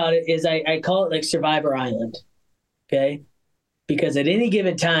unique about it is I call it like Survivor Island, okay? Because at any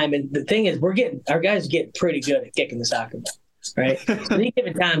given time, and the thing is, our guys are getting pretty good at kicking the soccer ball, right? So at any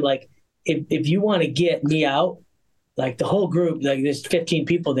given time, like if you want to get me out, like the whole group, like there's 15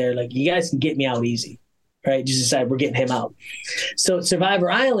 people there, like you guys can get me out easy. Right, just decide we're getting him out. So it's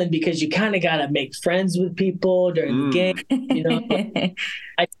Survivor Island because you kind of got to make friends with people during the game.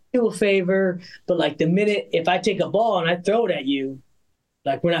 I do a favor, but like the minute if I take a ball and I throw it at you,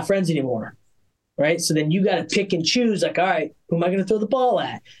 like we're not friends anymore, right? So then you got to pick and choose. Like, all right, who am I going to throw the ball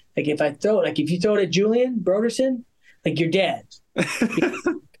at? Like if you throw it at Julian Broderson, like you're dead.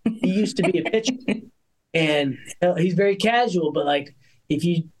 He used to be a pitcher, and he's very casual, but like if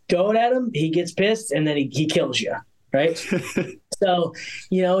you throw it at him, he gets pissed, and then he kills you, right? So,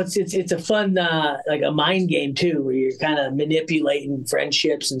 it's a fun, like a mind game too, where you're kind of manipulating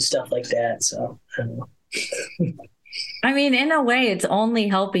friendships and stuff like that. So, I don't know. I mean, in a way, it's only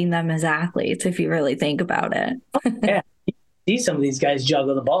helping them as athletes if you really think about it. Yeah, you see some of these guys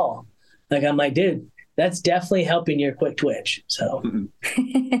juggle the ball. Like, I'm like, dude, that's definitely helping your quick twitch. So.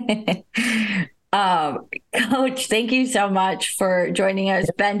 Coach, thank you so much for joining us.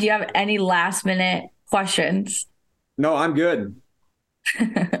 Ben, do you have any last minute questions? No, I'm good.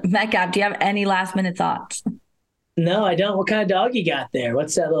 Metcalf, do you have any last minute thoughts? No, I don't. What kind of dog you got there?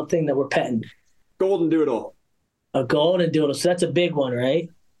 What's that little thing that we're petting? Golden Doodle. A golden doodle. So that's a big one, right?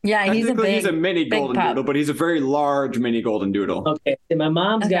 Yeah, he's a mini golden doodle, but he's a very large mini golden doodle. Okay. And my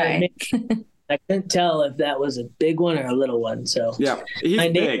mom's got a mini. I couldn't tell if that was a big one or a little one. So yeah, he's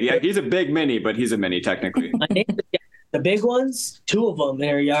big. Yeah, he's a big mini, but he's a mini technically. My neighbor, the big ones, 2 of them in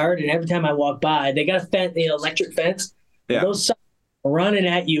their yard, and every time I walk by, they got a fence, electric fence. Yeah. Those suckers are running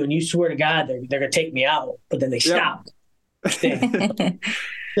at you, and you swear to God they're gonna take me out, but then they stop.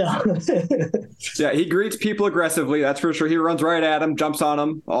 Yeah, he greets people aggressively. That's for sure. He runs right at him, jumps on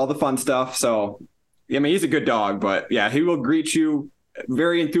him, all the fun stuff. So, I mean, he's a good dog, but yeah, he will greet you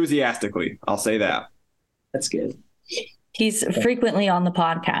very enthusiastically. I'll say that. That's good. He's frequently on the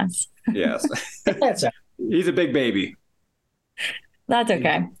podcast. Yes. That's right. He's a big baby. That's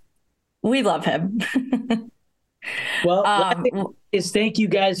okay. We love him. Well, thank you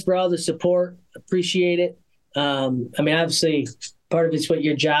guys for all the support. Appreciate it. I mean, obviously, part of it's what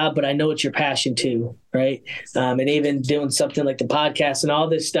your job, but I know it's your passion too, right? And even doing something like the podcast and all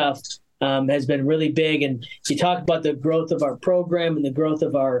this stuff has been really big. And you talk about the growth of our program and the growth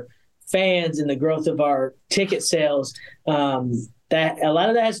of our fans and the growth of our ticket sales. That a lot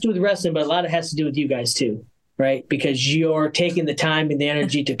of that has to do with wrestling, but a lot of it has to do with you guys too, right? Because you're taking the time and the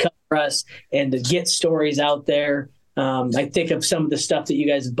energy to cover us and to get stories out there. I think of some of the stuff that you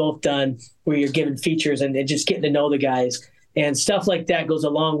guys have both done where you're giving features and just getting to know the guys, and stuff like that goes a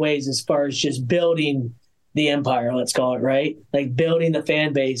long ways as far as just building the empire, let's call it, right? Like building the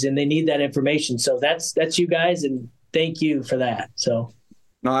fan base, and they need that information. So that's you guys, and thank you for that. So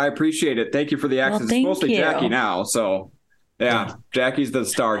no, I appreciate it. Thank you for the access. It's mostly Jackie now. So yeah, Jackie's the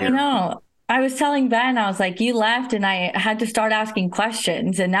star here. I know. I was telling Ben, I was like, you left and I had to start asking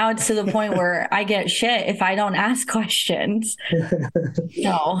questions. And now it's to the point where I get shit if I don't ask questions.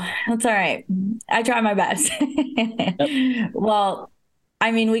 No, that's all right. I try my best. Well,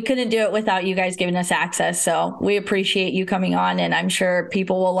 I mean, we couldn't do it without you guys giving us access. So we appreciate you coming on, and I'm sure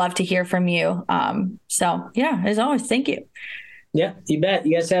people will love to hear from you. So yeah, as always, thank you. Yeah, you bet.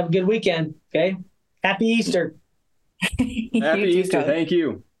 You guys have a good weekend. Okay. Happy Easter. Happy Easter. Thank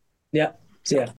you. Yeah. See ya.